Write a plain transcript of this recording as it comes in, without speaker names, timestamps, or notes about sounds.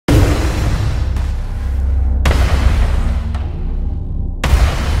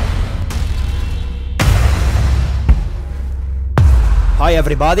Hi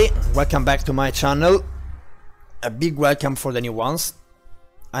everybody, welcome back to my channel. A big welcome for the new ones.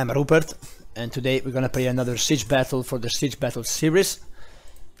 I'm Rupert and today we're gonna play another siege battle for the siege battle series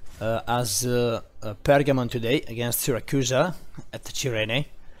as Pergamon today against Syracuse at Cyrene.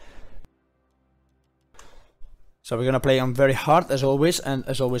 So we're gonna play on very hard as always, and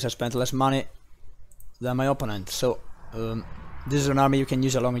as always I spent less money than my opponent. So this is an army you can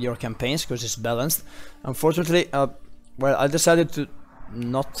use along your campaigns because it's balanced. Unfortunately, well, I decided to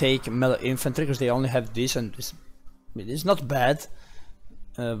not take melee infantry because they only have this, and it's not bad,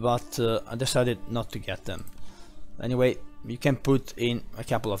 but I decided not to get them. Anyway, you can put in a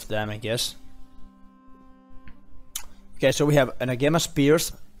couple of them, I guess. Okay, so we have an Agema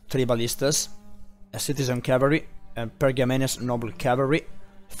Spears, 3 Ballistas, a Citizen Cavalry, and Pergamenes Noble Cavalry,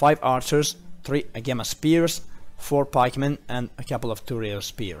 5 Archers, 3 Agema Spears, 4 Pikemen, and a couple of Tureo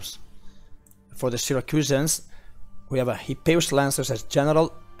Spears. For the Syracusans, we have a Hippeus Lancers as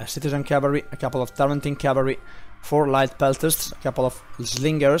General, a Citizen Cavalry, a couple of Tarentine Cavalry, 4 Light Peltasts, a couple of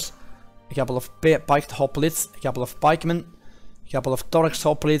Slingers, a couple of Piked Hoplites, a couple of Pikemen, a couple of Thorax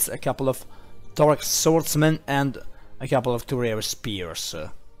Hoplites, a couple of Thorax Swordsmen, and a couple of Tureo Spears.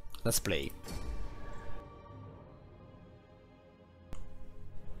 Let's play.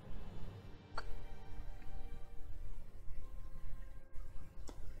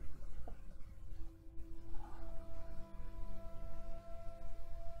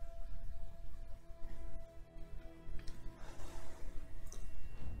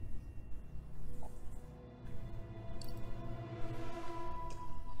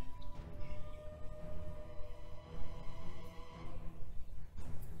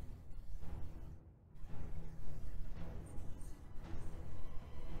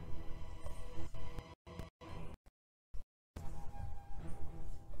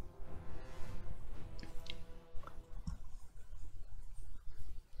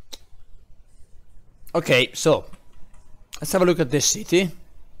 Okay, so let's have a look at this city.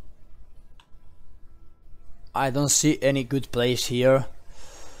 I don't see any good place here.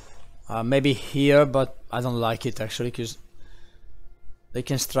 Maybe here, but I don't like it actually, because they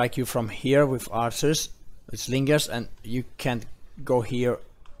can strike you from here with archers, with slingers, and you can't go here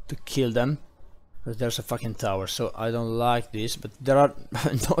to kill them because there's a fucking tower. So I don't like this, but there are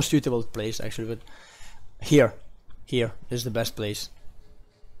no suitable place actually. But here is the best place.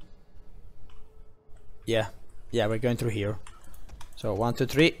 Yeah, we're going through here. So 1, 2,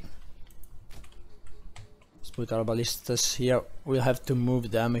 3. Let's put our ballistas here. We'll have to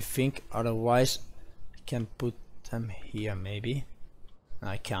move them, I think. Otherwise, I can put them here, maybe. No,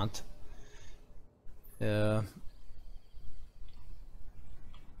 I can't. Let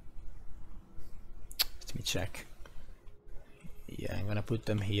me check. Yeah, I'm gonna put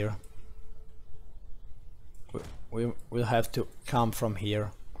them here. We'll have to come from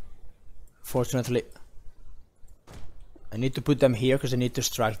here. Fortunately, I need to put them here because I need to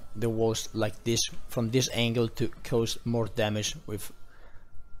strike the walls like this from this angle to cause more damage with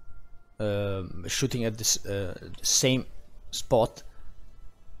shooting at this same spot.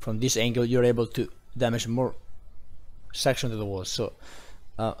 From this angle you're able to damage more sections of the walls. So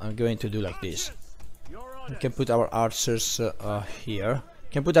I'm going to do like this. We can put our archers here.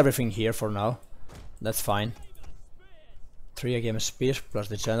 Can put everything here for now. That's fine. 3 Agema Spears plus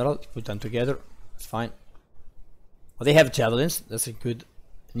the General. Put them together. It's fine. Well, they have javelins, that's a good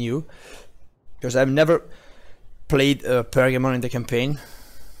new, because I've never played Pergamon in the campaign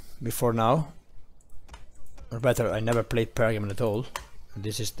before now, or better, I never played Pergamon at all.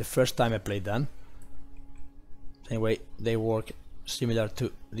 This is the first time I played them. Anyway, they work similar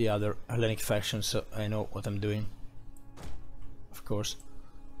to the other Hellenic factions, so I know what I'm doing, of course.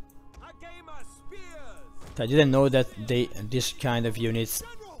 I didn't know that this kind of units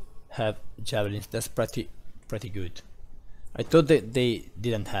have javelins. That's pretty good. I thought that they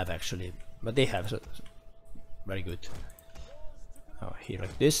didn't have actually, but they have, so very good. Oh, here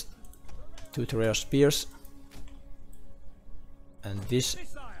like this, 2 Tureo Spears, and these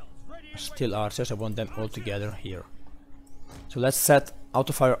are still archers. I want them all together here. So let's set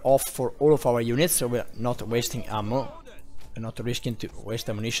auto fire off for all of our units, so we're not wasting ammo and not risking to waste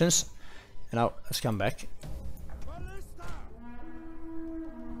ammunitions. And now let's come back.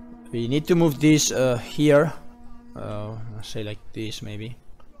 We need to move these here. Let's say like this, maybe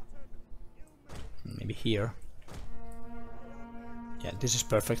here. Yeah, this is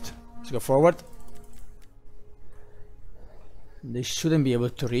perfect. Let's go forward. They shouldn't be able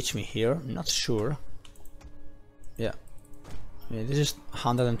to reach me here, not sure. Yeah, this is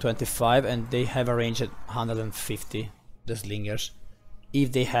 125 and they have a range at 150, the slingers,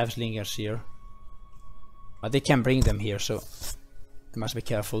 if they have slingers here. But they can bring them here, so You must be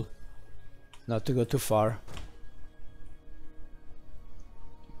careful not to go too far.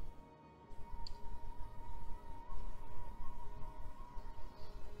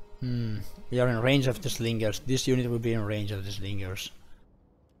 We are in range of the slingers. This unit will be in range of the slingers.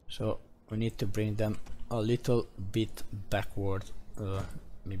 So we need to bring them a little bit backward.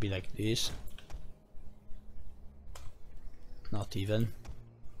 Maybe like this. Not even.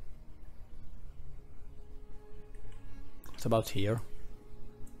 It's about here.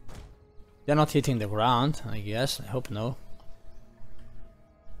 They're not hitting the ground, I guess. I hope no.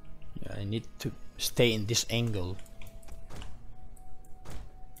 Yeah, I need to stay in this angle.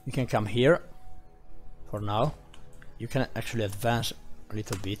 You can come here for now. You can actually advance a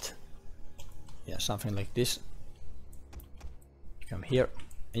little bit. Yeah, something like this. You come here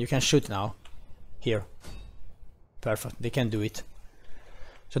and you can shoot now. Here. Perfect, they can do it.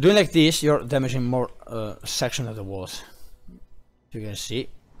 So doing like this, you're damaging more section of the walls. You can see.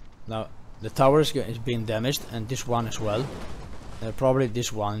 Now the tower is being damaged, and this one as well. Probably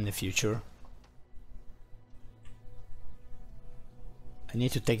this one in the future. I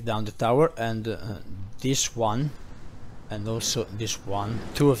need to take down the tower and this one, and also this one.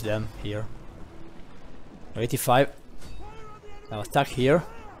 Two of them here. 85. Now attack here.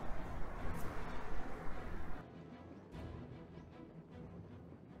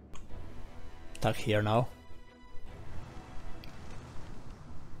 Attack here now.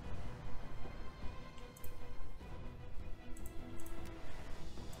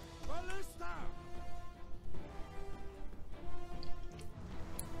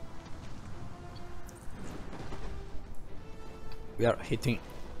 We are hitting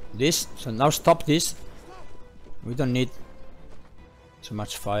this, so now stop this. We don't need so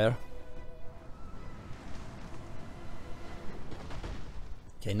much fire.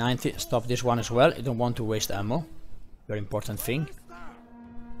 Okay, 90, stop this one as well. You don't want to waste ammo. Very important thing.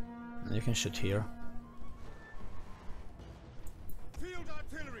 And you can shoot here.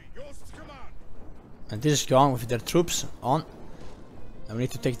 And this is gone with their troops on. And we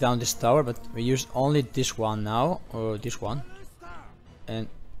need to take down this tower, but we use only this one now, or this one. And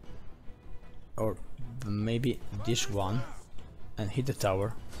or maybe this one, and hit the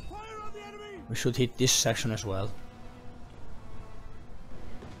tower. We should hit this section as well.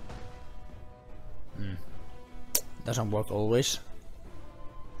 Doesn't work always.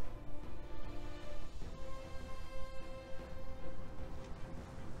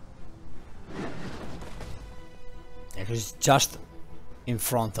 Yeah, because it's just in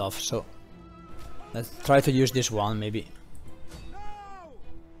front of, so let's try to use this one maybe.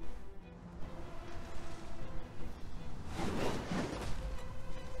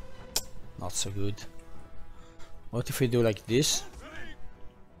 Not so good. What if we do like this?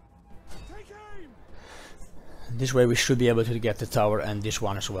 This way we should be able to get the tower and this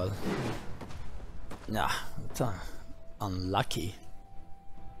one as well. Nah, it's unlucky.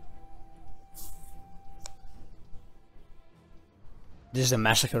 This is a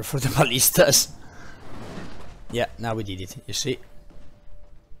massacre for the ballistas. Yeah, now we did it, you see.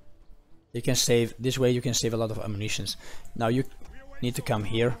 You can save, this way you can save a lot of ammunitions. Now you need to come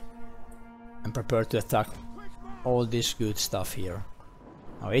here and prepare to attack all this good stuff here.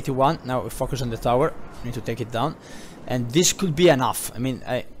 Now 81, now we focus on the tower, we need to take it down. And this could be enough. I mean,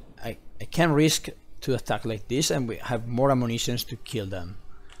 I can risk to attack like this and we have more ammunitions to kill them.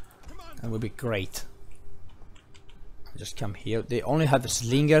 That would be great. Just come here. They only have the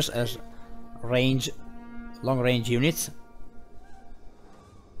slingers as range, long range units.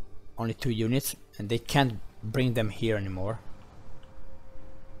 Only 2 units, and they can't bring them here anymore.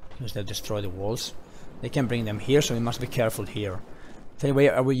 Because they've destroyed the walls. They can bring them here, so we must be careful here. Anyway,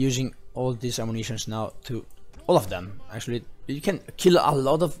 are we using all these ammunitions now to all of them? Actually, you can kill a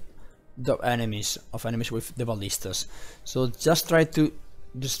lot of the enemies with the ballistas. So just try to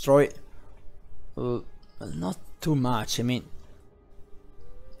destroy not too much. I mean,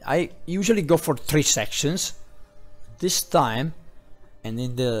 I usually go for 3 sections this time, and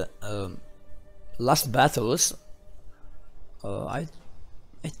in the last battles I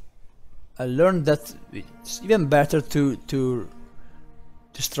learned that it's even better to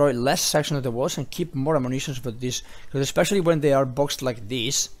destroy less sections of the walls and keep more ammunition for this, because especially when they are boxed like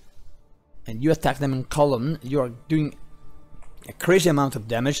this and you attack them in column, you are doing a crazy amount of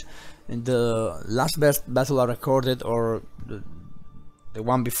damage. In the last battle I recorded, or the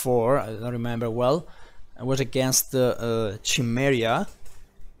one before, I don't remember well, I was against Chimeria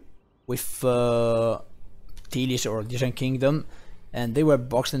with Tilis or Distant Kingdom, and they were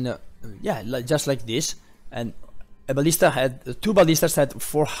boxed in the just like this, and a ballista had 2 ballistas had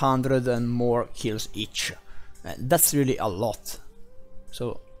 400 and more kills each. That's really a lot.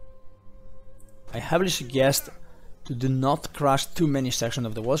 So I heavily suggest to do not crush too many sections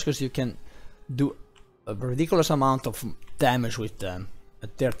of the walls, because you can do a ridiculous amount of damage with them,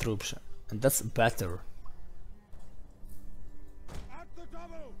 at their troops, and that's better.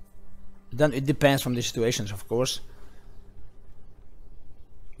 Then it depends from the situations, of course.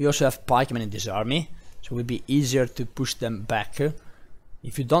 We also have pikemen in this army, so it will be easier to push them back.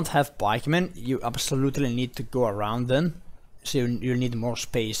 If you don't have pikemen, you absolutely need to go around them, so you need more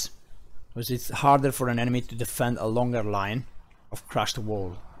space, because it's harder for an enemy to defend a longer line of crushed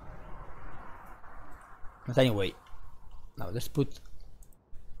wall. But anyway, now let's put,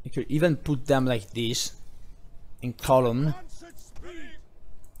 you could even put them like this in column,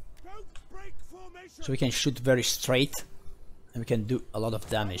 so we can shoot very straight and we can do a lot of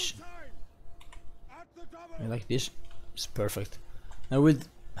damage. And like this, it's perfect. Now we'll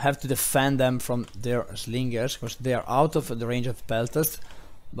have to defend them from their slingers, because they are out of the range of pelters,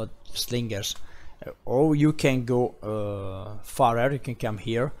 but slingers. Or you can go farther, you can come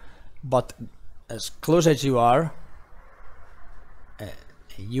here, but as close as you are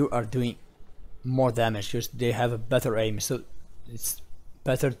doing more damage, because they have a better aim, so it's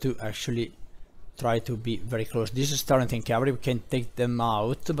better to actually try to be very close. This is Tarantin cavalry, we can take them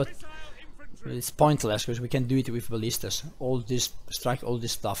out, but it's pointless because we can do it with ballistas. All this strike, all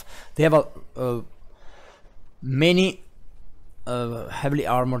this stuff. They have many heavily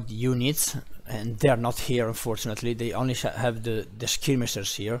armored units, and they are not here, unfortunately. They only have the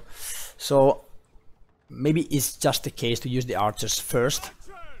skirmishers here, so maybe it's just the case to use the archers first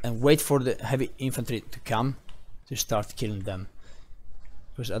and wait for the heavy infantry to come to start killing them,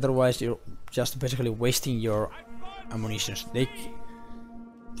 because otherwise you're just basically wasting your ammunitions.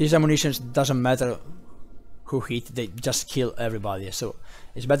 These ammunitions, doesn't matter who hit, they just kill everybody, so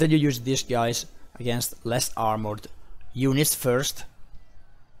it's better you use these guys against less armored units first,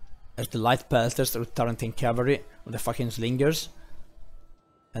 as the light pelters or Tarantin cavalry or the fucking slingers,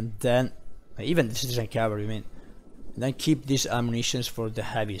 and then even the citizen cavalry, I mean, and then keep these ammunitions for the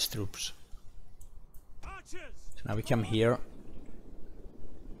heaviest troops. So now we come here,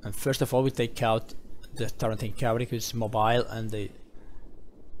 and first of all we take out the Tarantin cavalry, because it's mobile and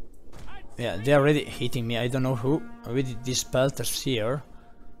they're already hitting me. I don't know who. Already these pelters here.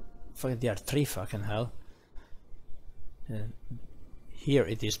 Fucking, they are 3, fucking hell. Here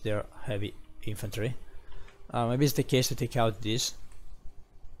it is their heavy infantry. Maybe it's the case to take out this.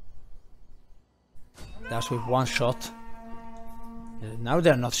 That's with one shot. Now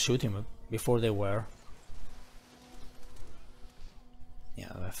they're not shooting, but before they were.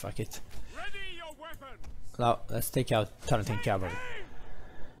 Yeah, fuck it. Now let's take out Tarantin cavalry.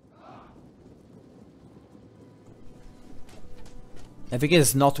 I think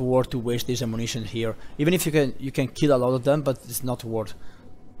it's not worth to waste this ammunition here. Even if you can kill a lot of them, but it's not worth.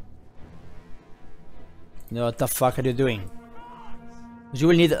 You know what the fuck are you doing? You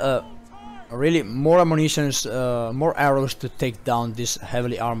will need really more ammunitions, more arrows to take down these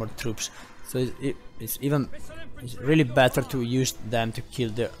heavily armored troops. So it's really better to use them to kill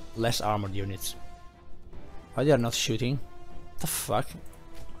the less armored units. Why they are not shooting? What the fuck?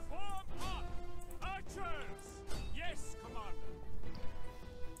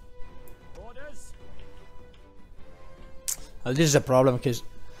 This is a problem, because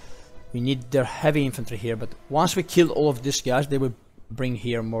we need their heavy infantry here, but once we kill all of these guys, they will bring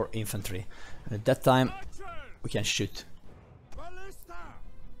here more infantry, and at that time we can shoot.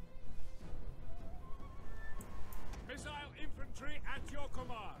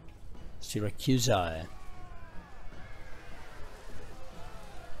 Syracuse. Now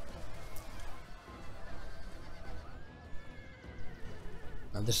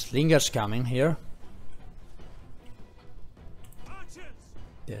the slingers coming here.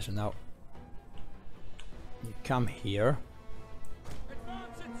 Yeah, so now you come here.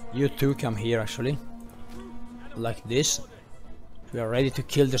 You two come here, actually, like this. We are ready to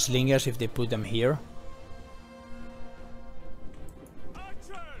kill the slingers if they put them here.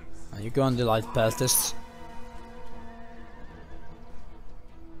 And you go on the light peltists.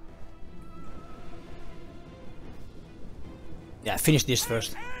 Yeah, finish this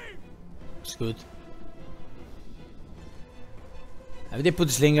first. It's good. If they put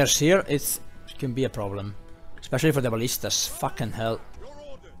slingers here, it can be a problem, especially for the ballistas. Fucking hell.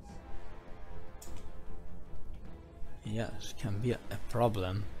 Yeah, it can be a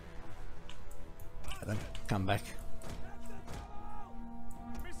problem. Then come back.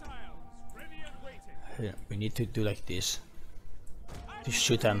 Here, we need to do like this to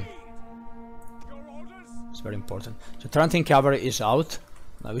shoot them. It's very important. So Tarantin cavalry is out.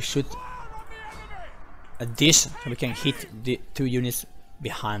 Now we shoot at this, so we can hit the 2 units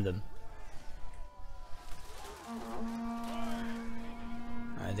behind them.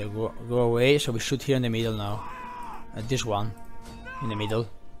 They go away, so we shoot here in the middle now. At this one, in the middle.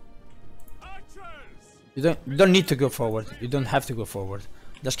 You don't need to go forward. You don't have to go forward.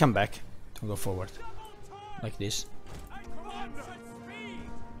 Just come back. Don't go forward. Like this.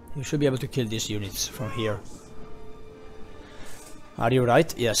 You should be able to kill these units from here. Are you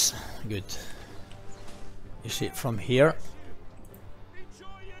right? Yes. Good. You see, from here.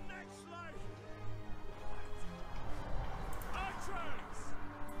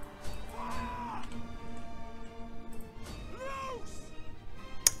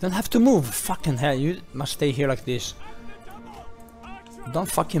 Don't have to move. Fucking hell, you must stay here like this. Don't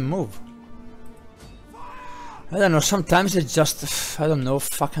fucking move. I don't know, sometimes it's just, I don't know,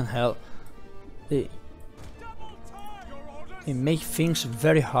 fucking hell. They make things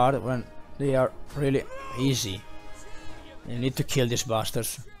very hard when they are really easy. You need to kill these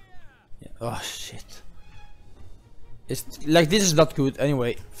bastards. Yeah. Oh shit. It's like, this is not good.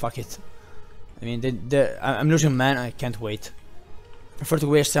 Anyway, fuck it. I mean, I'm losing man, I can't wait. Prefer to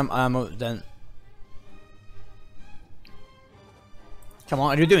waste some ammo than... Come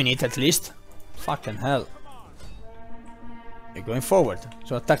on, are you doing it at least? Fucking hell. You're going forward.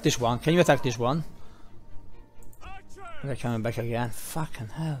 So attack this one. Can you attack this one? They're coming back again. Fucking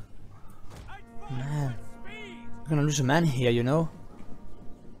hell. Man. I'm gonna lose a man here, you know?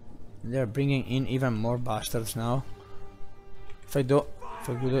 They're bringing in even more bastards now. If I do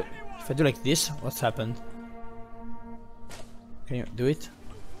like this, what's happened? Can you do it?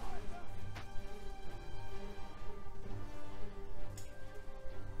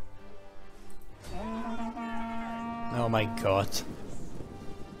 Oh my god.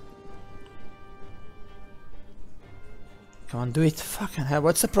 Come on, do it. Fucking hell,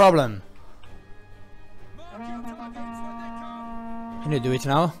 what's the problem? Can you do it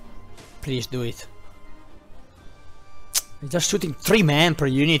now? Please do it. You're just shooting 3 men per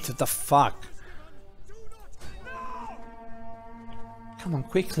unit, what the fuck? Come on,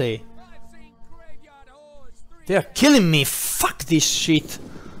 quickly. They are killing me. Fuck this shit.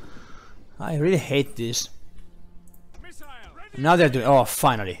 I really hate this. Now they're doing. Oh,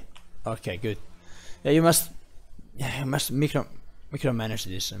 finally. Okay, good. Yeah, you must micromanage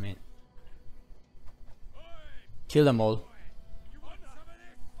this. I mean, kill them all.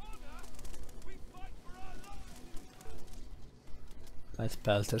 Light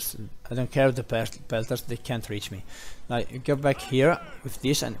pelters. I don't care if the pelters, they can't reach me. Now you go back here with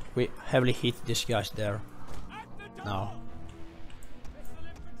this and we heavily hit these guys there. Now.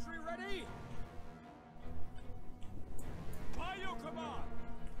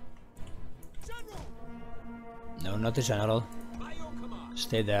 No, not the general.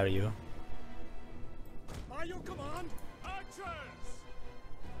 Stay there, you.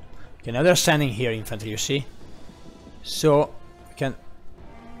 Okay, now they're standing here, infantry, you see? So, we can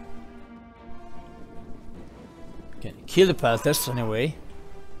kill the pelters anyway.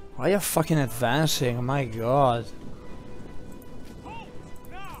 Why are you fucking advancing? Oh my god.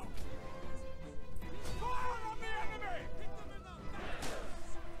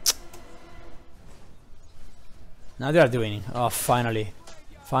 Now they are doing it. Oh, finally.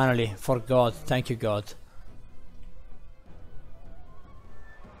 Finally. For God. Thank you, God.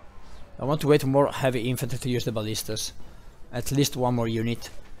 I want to wait for more heavy infantry to use the ballistas. At least one more unit.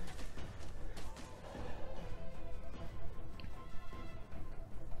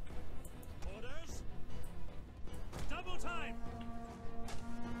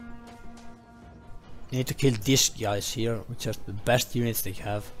 You need to kill these guys here, which are the best units they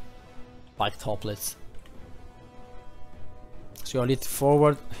have. Piked hoplites. So I'll lead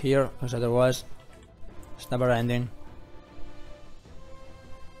forward here, because otherwise it's never ending.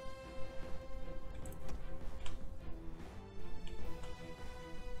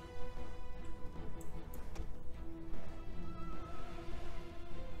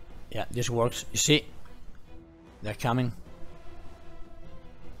 Yeah, this works. You see? They're coming.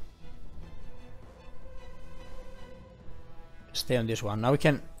 Stay on this one. Now we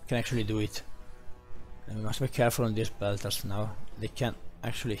can actually do it. And we must be careful on these pelters now. They can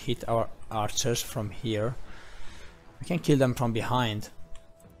actually hit our archers from here. We can kill them from behind.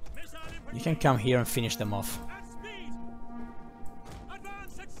 You can come here and finish them off.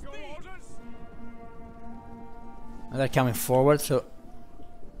 And they're coming forward, so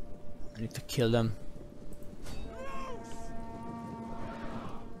I need to kill them.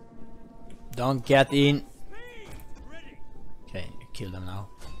 Don't get in. Okay, kill them now.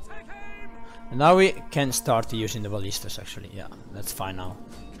 And now we can start using the ballistas actually. Yeah, that's fine now.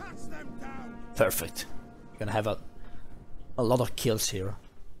 Perfect. We're gonna have a a lot of kills here.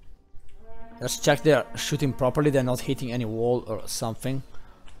 Let's check they're shooting properly, they're not hitting any wall or something.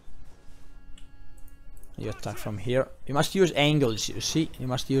 You attack from here. You must use angles, you see? You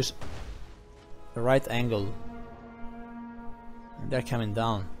must use the right angle. And they're coming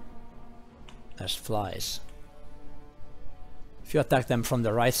down as flies. If you attack them from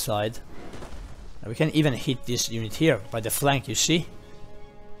the right side, we can even hit this unit here by the flank, you see?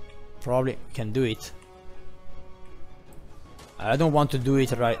 Probably can do it. I don't want to do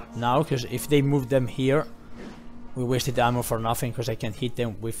it right now, because if they move them here, we wasted ammo for nothing, because I can hit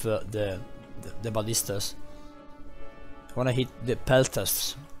them with the ballistas. I want to hit the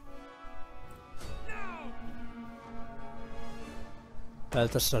peltas.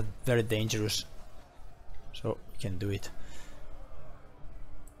 Peltas are very dangerous, so we can do it.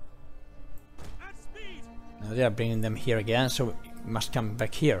 Now they are bringing them here again, so we must come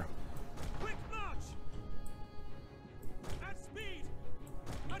back here.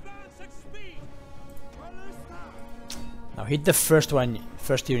 Now hit the first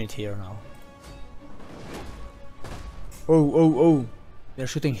unit here now. Oh, they're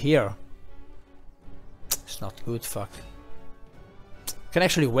shooting here. It's not good, fuck. Can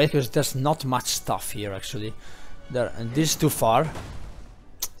actually wait, because there's not much stuff here actually. There, and this is too far.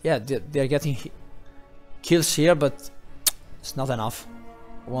 Yeah, they're getting kills here, but it's not enough.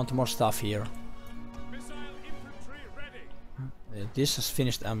 I want more stuff here. This has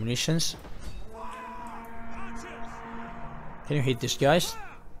finished ammunitions. Can you hit these guys?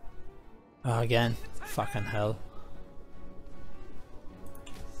 Oh, again, fucking hell.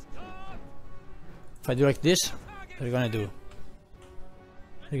 If I do like this, what are you gonna do?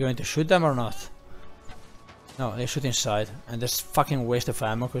 Are you going to shoot them or not? No, they shoot inside, and there's fucking waste of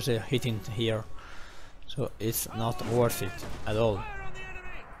ammo because they're hitting here. So it's not worth it at all.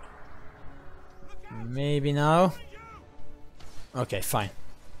 Maybe now? Okay, fine.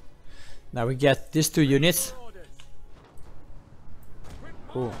 Now we get these two units.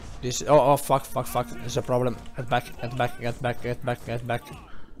 Oh, this. Oh, fuck. There's a problem. Get back. Get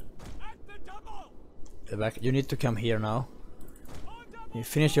back. You need to come here now. You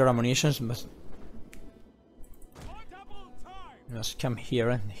finish your ammunitions, but you must come here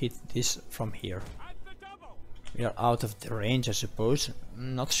and hit this from here. We are out of the range, I suppose.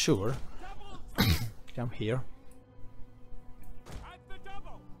 Not sure. Come here.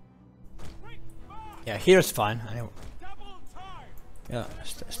 Yeah, here's fine. Anyway. Yeah,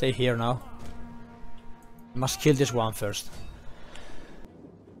 stay here now. Must kill this one first.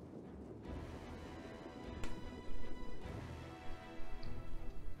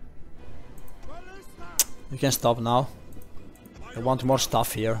 You can stop now. I want more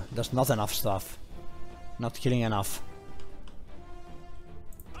stuff here. There's not enough stuff. Not killing enough.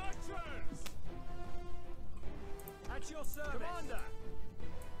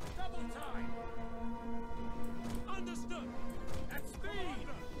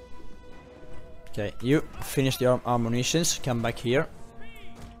 Okay, you finished your ammunitions. Come back here.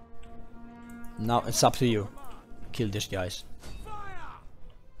 Now it's up to you. Kill these guys.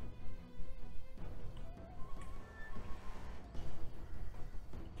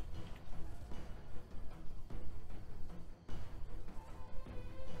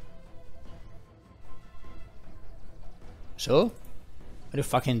 So? Are you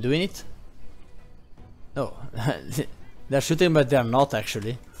fucking doing it? No. They're shooting, but they're not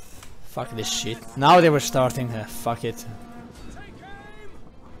actually. Fuck this shit. Now they were starting. Fuck it.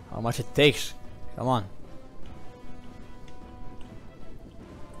 How much it takes? Come on.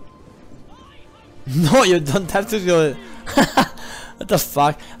 No, you don't have to go. What the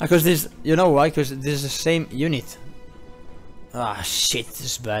fuck? Because this, you know why? Because this is the same unit. Ah, shit, this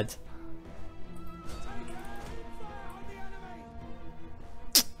is bad.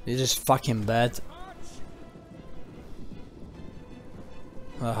 This is fucking bad.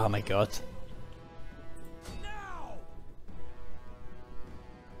 Oh my god.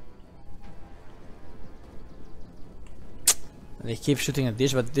 They keep shooting at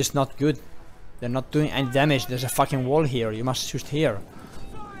this, but this is not good. They're not doing any damage. There's a fucking wall here. You must shoot here.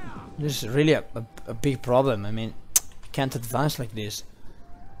 This is really a big problem. I mean, you can't advance like this.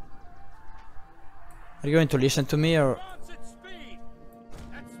 Are you going to listen to me or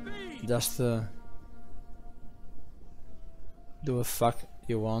just do a fuck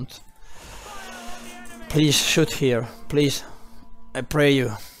you want? Please shoot here, please. I pray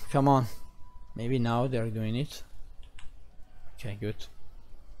you. Come on. Maybe now they're doing it. Okay, good.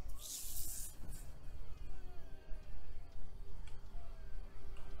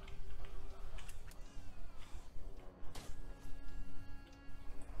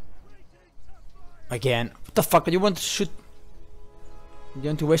 Again, what the fuck? You want to shoot You're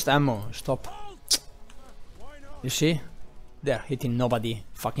going to waste ammo. Stop. You see? They're hitting nobody.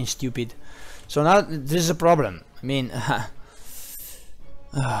 Fucking stupid. So now this is a problem. I mean,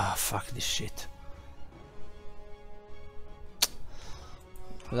 fuck this shit.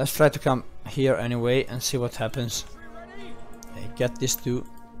 Let's try to come here anyway and see what happens. Get this too.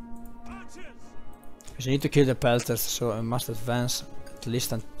 Because you need to kill the pelters, so I must advance at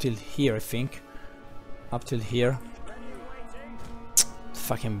least until here, I think. Up till here.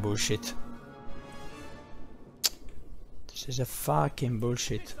 Fucking bullshit. This is a fucking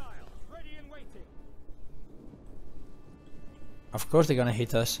bullshit. Of course they're gonna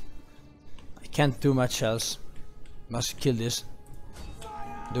hit us. I can't do much else. Must kill this.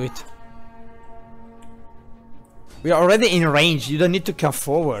 Do it. We are already in range. You don't need to come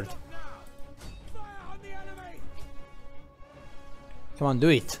forward. Come on, do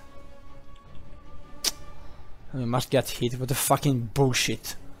it. We must get hit with the fucking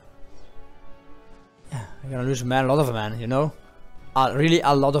bullshit. Yeah, we're gonna lose a lot of men, you know? Really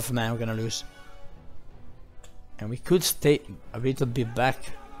a lot of men we're gonna lose. And we could stay a little bit back.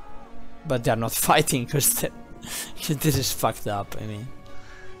 But they're not fighting because this is fucked up, I mean.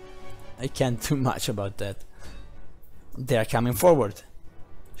 I can't do much about that. They are coming forward.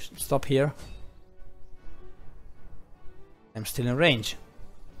 Stop here. I'm still in range.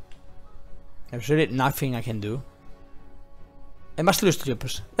 There's really nothing I can do. I must lose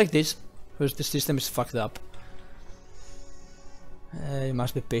troopers. Like this. Because the system is fucked up. You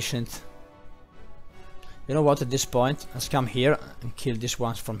must be patient. You know what, at this point, let's come here and kill these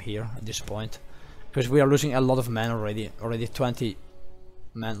ones from here at this point. Because we are losing a lot of men already. Already 20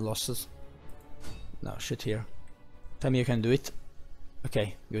 man losses. No, shoot here. Tell me you can do it.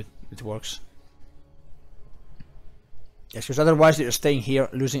 Okay, good. It works. Yes, because otherwise you're staying here,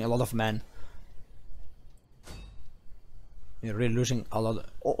 losing a lot of men. You're really losing a lot.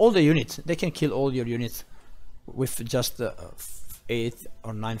 All the units. They can kill all your units with just 8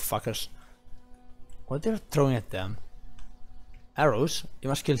 or 9 fuckers. What they're throwing at them? Arrows? You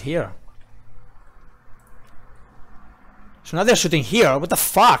must kill here. So now they're shooting here. What the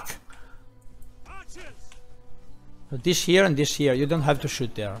fuck? So this here and this here. You don't have to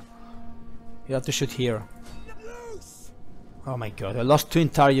shoot there. You have to shoot here. Oh my god, I lost 2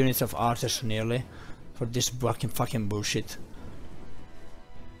 entire units of archers nearly for this fucking bullshit.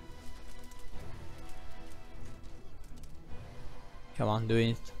 Come on, do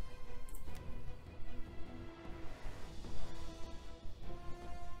it.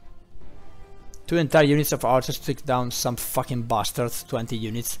 Two entire units of archers took down some fucking bastards, 20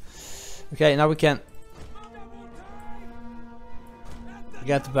 units. Okay, now we can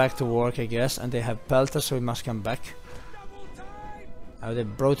get back to work, I guess, and they have pelters, so we must come back. They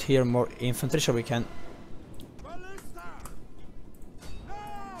brought here more infantry, so we can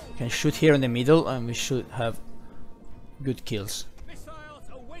shoot here in the middle, and we should have good kills.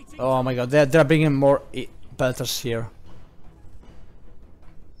 Oh my god, they're bringing more pelters here.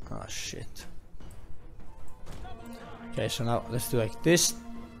 Oh shit. Okay, so now let's do like this.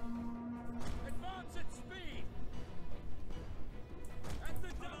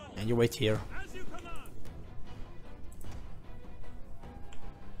 And you wait here.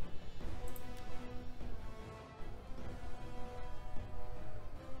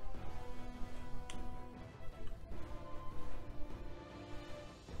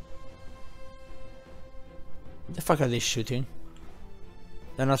 The fuck are they shooting?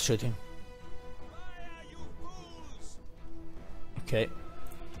 They're not shooting. Okay.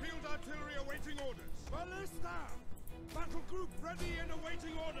 Field artillery awaiting orders. Ballista! Battle group ready and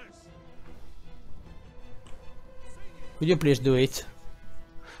awaiting orders. Could you please do it?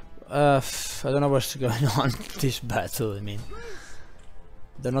 I don't know what's going on in this battle, I mean.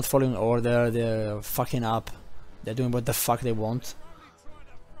 They're not following order, they're fucking up. They're doing what the fuck they want.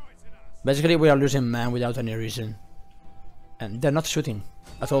 Basically we are losing men without any reason. And they're not shooting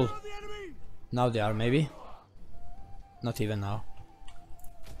at all. Now they are, maybe. Not even now.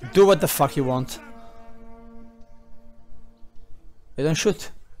 Do what the fuck you want. They don't shoot.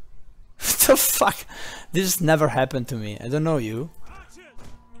 What the fuck? This never happened to me. I don't know you.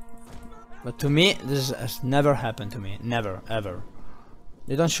 But to me, this has never happened to me. Never, ever.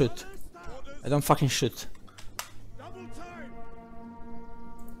 They don't shoot. I don't fucking shoot.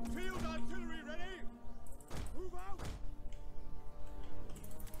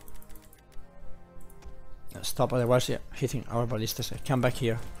 Stop, otherwise you're hitting our ballistas. Come back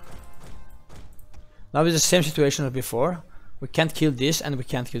here. Now it's the same situation as before. We can't kill this and we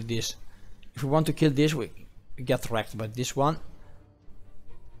can't kill this. If we want to kill this, we get wrecked by this one.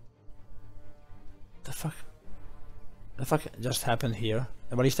 The fuck? The fuck just happened here?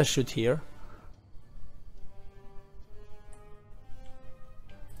 The ballista shoot here.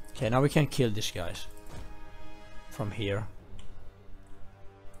 Okay, now we can kill these guys from here.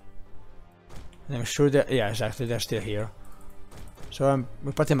 And I'm sure that, yeah, exactly, they're still here. So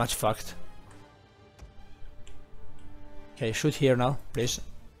we're pretty much fucked. Okay, shoot here now, please.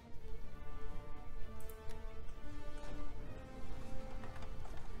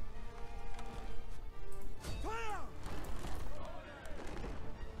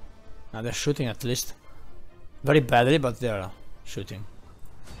 Now they're shooting at least. Very badly, but they're shooting.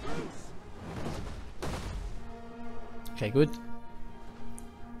 Okay, good.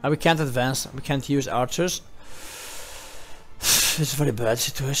 Now we can't advance, we can't use archers. It's a very bad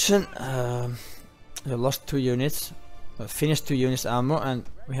situation. We lost 2 units. We finished 2 units ammo and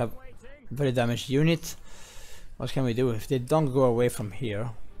we have very damaged unit. What can we do? If they don't go away from here,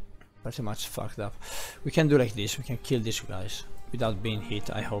 pretty much fucked up. We can do like this, we can kill these guys without being hit,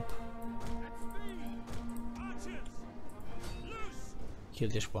 I hope. Kill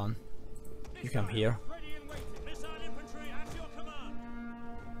this one. You come here.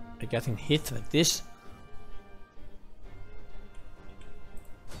 They're getting hit like this.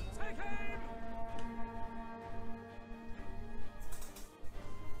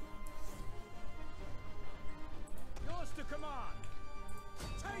 Yours to command.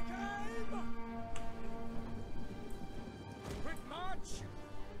 Take aim. Quick march.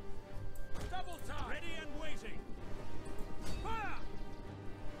 Double time. Ready and waiting. Fire.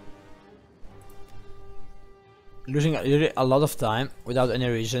 Losing a lot of time without any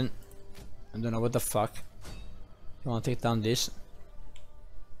reason. I don't know what the fuck. You wanna take down this?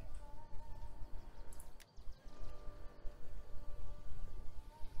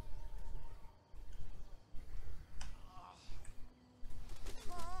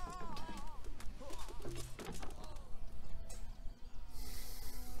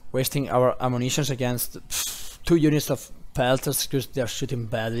 Wasting our ammunitions against 2 units of pelters because they're shooting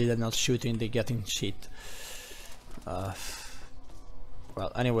badly, they're not shooting, they're getting shit.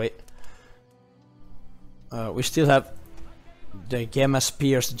 Well, anyway, we still have the Gamma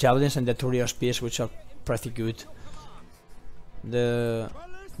Spears javelins and the Turia Spears, which are pretty good.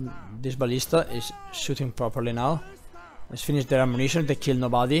 This ballista is shooting properly now. Let's finish their ammunition. They killed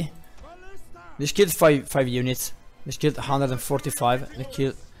nobody. This killed 5 units. This killed 145.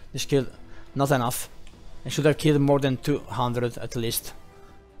 This killed not enough. I should have killed more than 200 at least.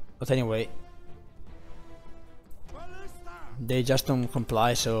 But anyway, they just don't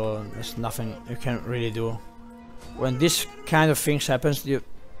comply, so there's nothing you can really do. When this kind of things happens, you're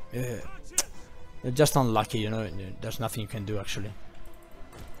just unlucky, you know. There's nothing you can do actually.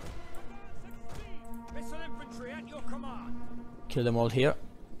 Kill them all here.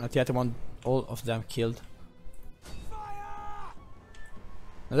 Not yet. I want all of them killed.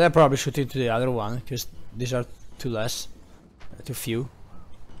 Now they're probably shooting to the other one because these are too few.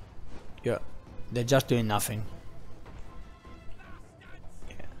 Yeah, they're just doing nothing.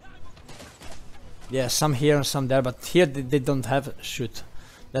 Yeah, some here and some there, but here they don't have shoot.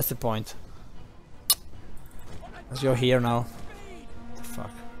 That's the point. Let's go here now. What the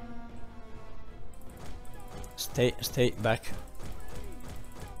fuck? Stay back.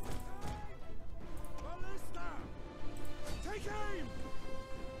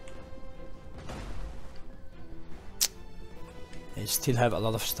 They still have a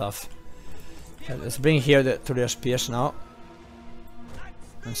lot of stuff. Okay, let's bring here to their spears now.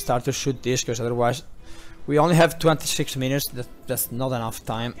 And start to shoot this, because otherwise we only have 26 minutes. That's not enough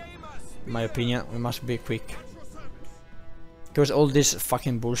time, in my opinion. We must be quick, because all this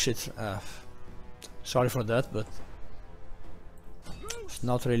fucking bullshit, sorry for that, but it's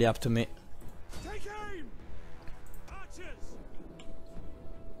not really up to me.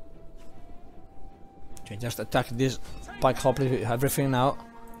 Okay, just attack this pike hopefully with everything now,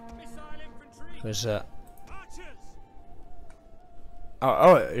 because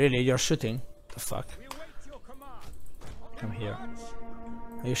oh, really? You're shooting? The fuck? Come here.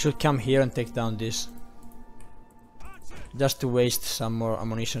 You should come here and take down this. Just to waste some more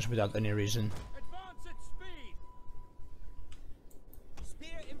ammunition without any reason.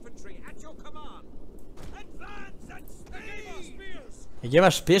 The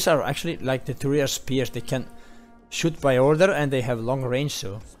Gamma Spears are actually like the Turia Spears. They can shoot by order and they have long range,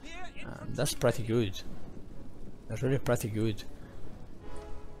 so that's pretty good. That's really pretty good.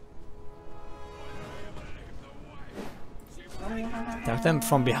 Attack them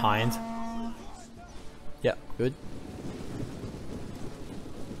from behind. Yeah, good.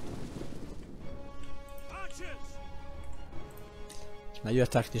 Now you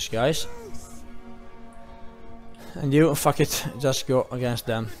attack these guys. And you, fuck it, just go against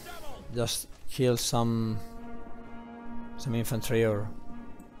them. Just kill some infantry or...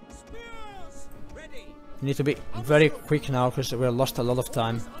 You need to be very quick now because we lost a lot of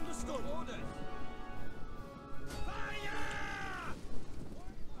time.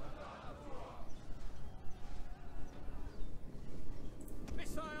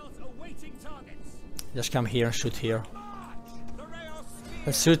 Just come here and shoot here.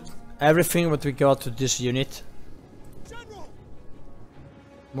 Let's shoot everything what we got to this unit.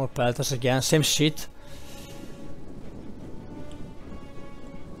 More pelleters again, same shit.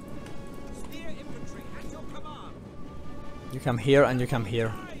 You come here and you come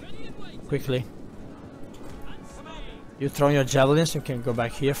here. Quickly. You throw your javelins, you can go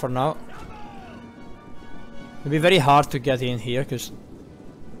back here for now. It'll be very hard to get in here because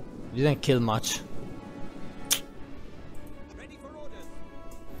you didn't kill much.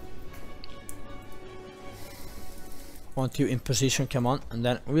 Want you in position, come on, and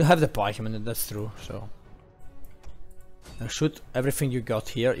then we'll have the pikemen, and that's true, so. Now shoot everything you got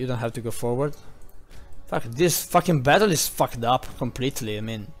here, you don't have to go forward. Fuck, this fucking battle is fucked up completely, I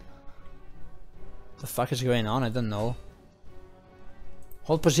mean. What the fuck is going on? I don't know.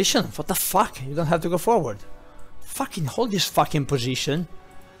 Hold position, what the fuck? You don't have to go forward. Fucking hold this fucking position.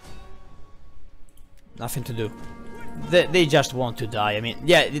 Nothing to do. They just want to die, I mean,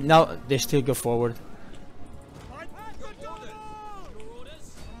 yeah, now they still go forward.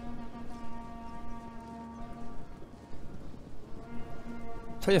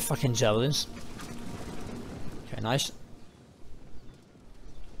 Throw your fucking javelins. Okay, nice.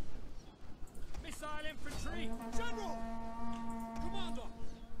 Missile infantry, General! Commander!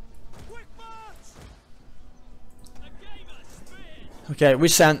 Quick march! Okay, we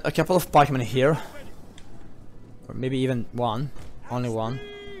sent a couple of pikemen here. Or maybe even one. Only one.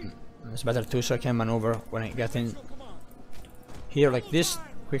 It's better two so I can maneuver when I get in here like this,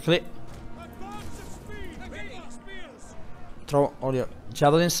 quickly. Throw all your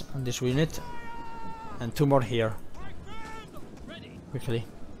javelins on this unit. And two more here. Quickly.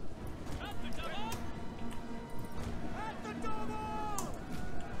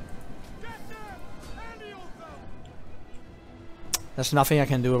 There's nothing I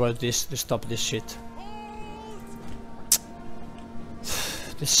can do about this to stop this shit.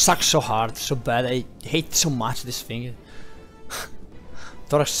 This sucks so hard, so bad. I hate so much this thing.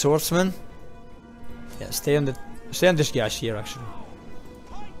 Thorax swordsman. Yeah, stay on this guys here actually.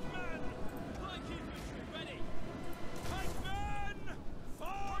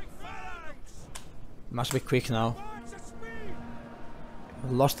 Must be quick now.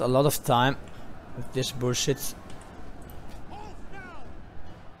 Lost a lot of time with this bullshit.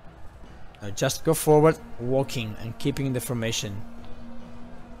 Now just go forward, walking and keeping the formation.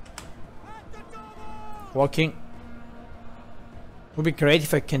 Walking. Would be great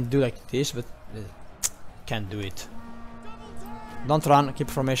if I can do like this, but can't do it. Don't run, keep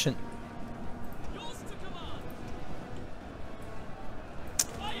formation.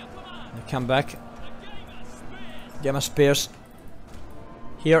 Now come back. Get my spears.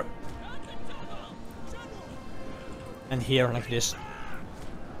 Here. And here, like this.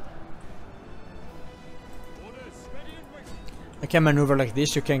 I can maneuver like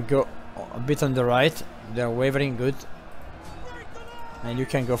this, you can go a bit on the right. They're wavering good. And you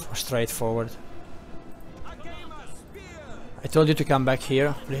can go straight forward. I told you to come back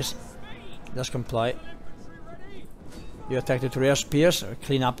here, please. Just comply. You attack the rear spears, or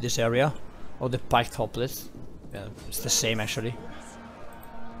clean up this area. Or the piked hoplites. Yeah, it's the same actually.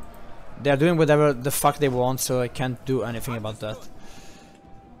 They're doing whatever the fuck they want, so I can't do anything about that.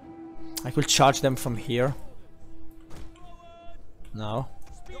 I could charge them from here. No.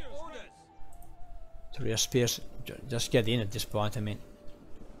 The rear spears, just get in at this point, I mean.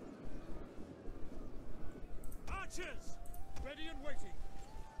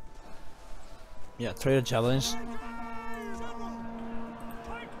 Yeah, throw your javelins.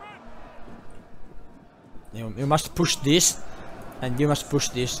 You must push this, and you must push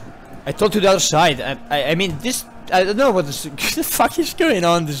this. I told you the other side. I mean, this. I don't know what the fuck is going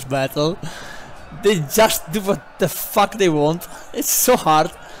on in this battle. They just do what the fuck they want. It's so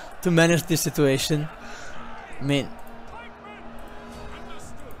hard to manage this situation. I mean,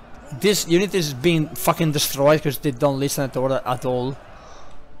 this unit is being fucking destroyed because they don't listen to order at all.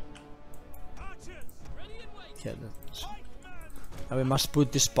 Yeah, and we must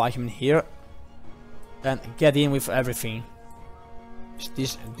put this pikeman here and get in with everything.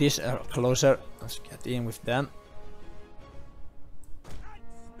 These are closer. Let's get in with them.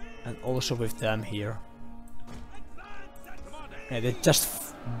 And also with them here. Yeah, they've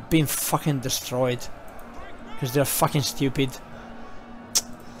just been fucking destroyed. Because they're fucking stupid.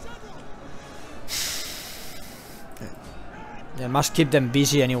 I must keep them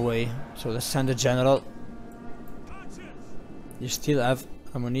busy anyway. So let's send the general. You still have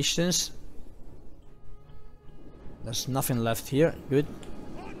ammunitions. There's nothing left here. Good.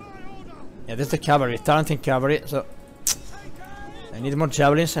 Yeah, this is the cavalry, talenting cavalry. So I need more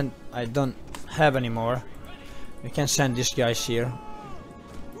javelins, and I don't have any more. We can send these guys here.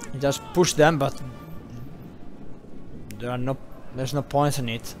 You just push them, but there's no point in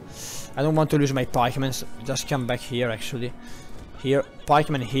it. I don't want to lose my pikemen, so just come back here actually. Here,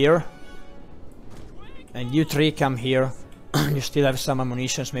 pikemen here. And you three come here. You still have some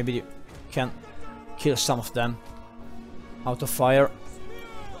ammunitions, maybe you can kill some of them. Out of fire.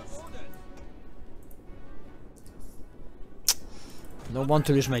 Don't want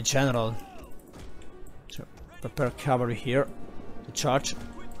to lose my general. So prepare cavalry here to charge.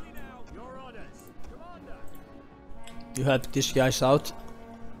 You help these guys out.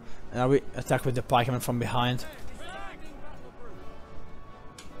 Now we attack with the pikemen from behind.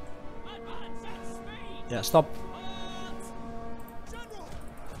 Yeah, stop.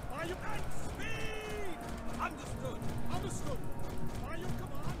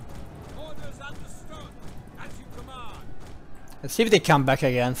 Let's see if they come back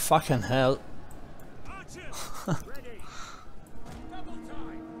again. Fucking hell.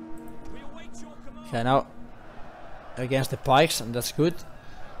 Okay, now against the pikes, and that's good.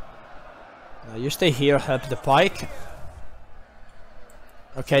 You stay here, help the pike.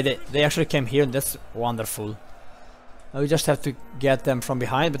 Okay, they actually came here, and that's wonderful. Now we just have to get them from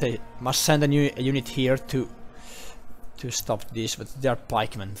behind, but they must send a new unit here to stop this. But they are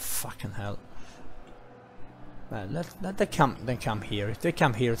pikemen. Fucking hell. Let them come here. If they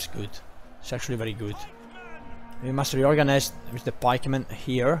come here, it's good. It's actually very good. We must reorganize with the pikemen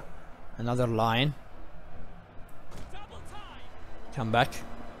here. Another line. Come back.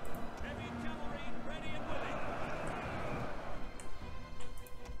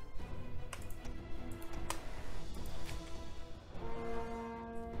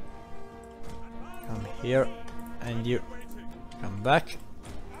 Come here, and you come back.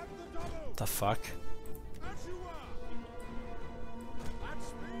 The fuck?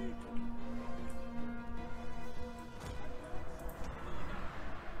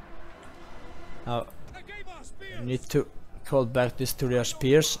 Now, I need to call back these two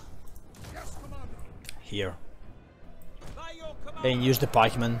spears. Here. And use the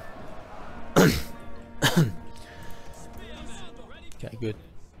pikemen. Okay, good.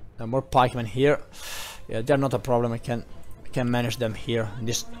 There are more pikemen here. Yeah, they're not a problem. I can manage them here in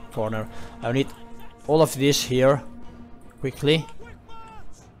this corner. I need all of this here quickly,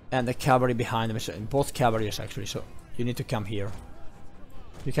 and the cavalry behind them. So both cavalries actually. So you need to come here.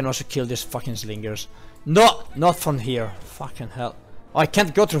 You can also kill these fucking slingers. No, not from here. Fucking hell. Oh, I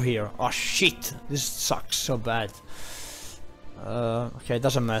can't go through here. Oh shit. This sucks so bad. Okay, it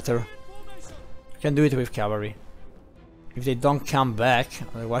doesn't matter. I can do it with cavalry. If they don't come back,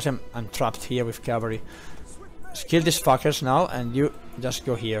 otherwise I'm trapped here with cavalry. Let's kill these fuckers now, and you just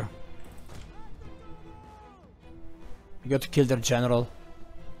go here. You got to kill their general.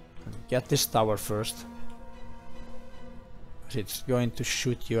 Get this tower first. It's going to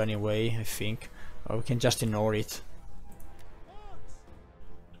shoot you anyway, I think. Or we can just ignore it.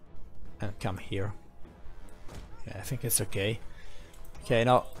 And come here. Yeah, I think it's okay. Okay,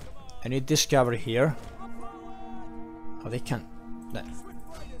 now I need this cavalry here. Oh, they can...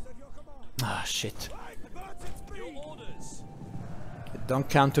 Ah, shit. Don't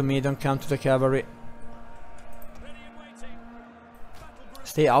come to me, don't come to the cavalry.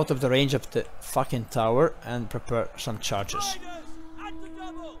 Stay out of the range of the fucking tower and prepare some charges.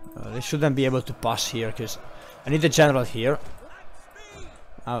 They shouldn't be able to pass here, because I need the general here.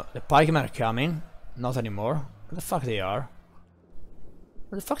 The pikemen are coming. Not anymore. Where the fuck they are?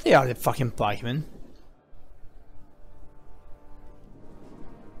 Where the fuck they are, the fucking pikemen?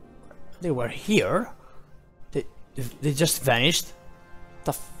 They were here? They just vanished?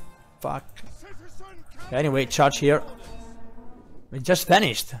 The fuck? Okay, anyway, charge here. They just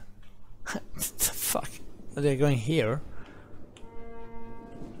vanished. What the fuck? Are they going here?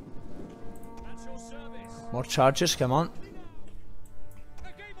 More charges, come on.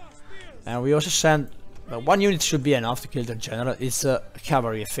 And we also send... one unit should be enough to kill the general. It's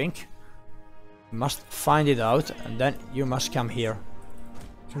cavalry, I think. You must find it out, and then you must come here.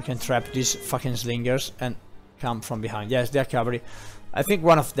 So we can trap these fucking slingers and come from behind. Yes, they're cavalry. I think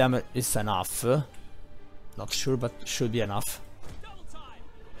one of them is enough. Not sure, but should be enough.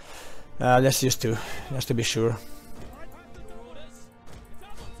 Let's use two, just to be sure.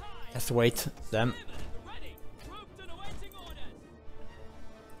 Let's wait them.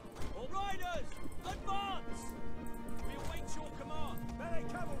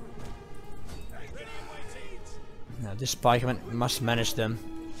 This pikeman must manage them.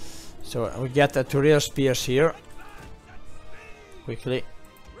 So we get the two real spears here. Quickly.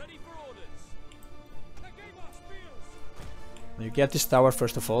 You get this tower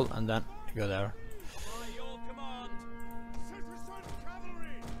first of all, and then you go there.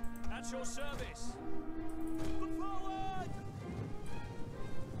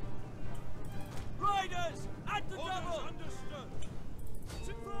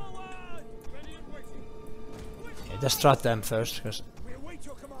 Distract them first, because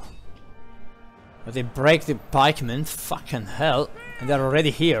they break the pikemen. Fucking hell, and they're already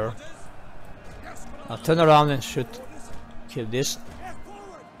here. I'll turn around and shoot. Kill this.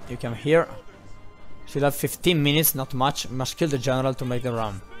 You come here. Still have 15 minutes, not much. You must kill the general to make the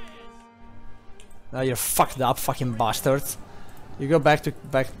run. Now you're fucked up, fucking bastards. You go back to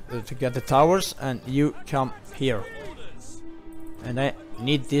get the towers, and you come here. And I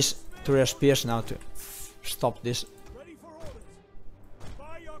need these two spears now to stop this.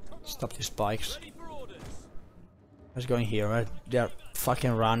 Stop these spikes. What's going here? Right? They're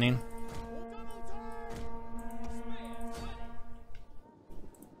fucking running.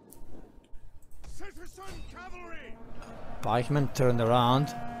 Pikemen turned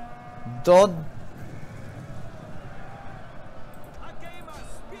around. Dodd.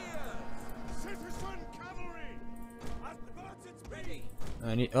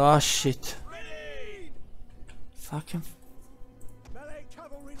 I need. Oh shit. Fucking.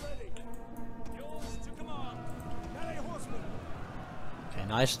 Okay,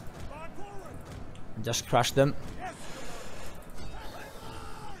 nice. Just crush them.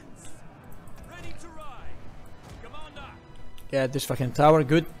 Yeah, this fucking tower,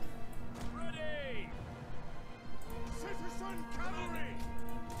 good.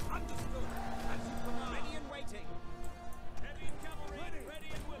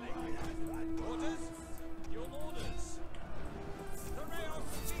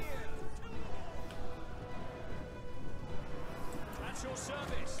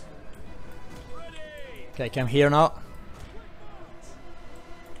 Okay, come here now.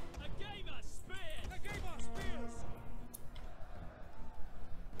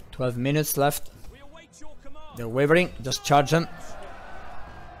 "12 minutes left. They're wavering. Just charge them.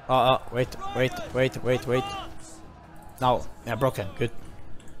 Wait. Now, yeah, broken. Good.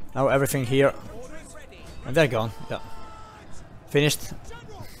 Now everything here, and they're gone. Yeah, finished.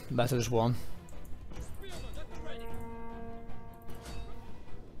 Battle is won.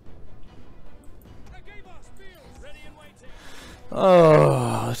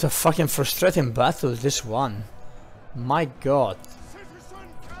 Oh, it's a fucking frustrating battle, this one. My god.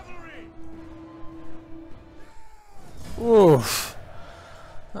 Oof.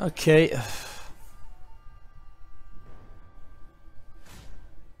 Okay.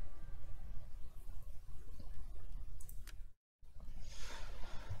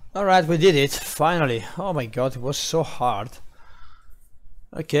 Alright, we did it, finally. Oh my god, it was so hard.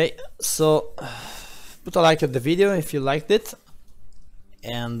 Okay, so put a like at the video if you liked it,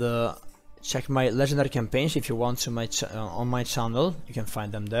 and check my legendary campaigns if you want to on my channel. You can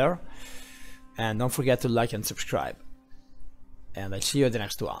find them there, and don't forget to like and subscribe, and I see you at the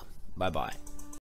next one. Bye bye.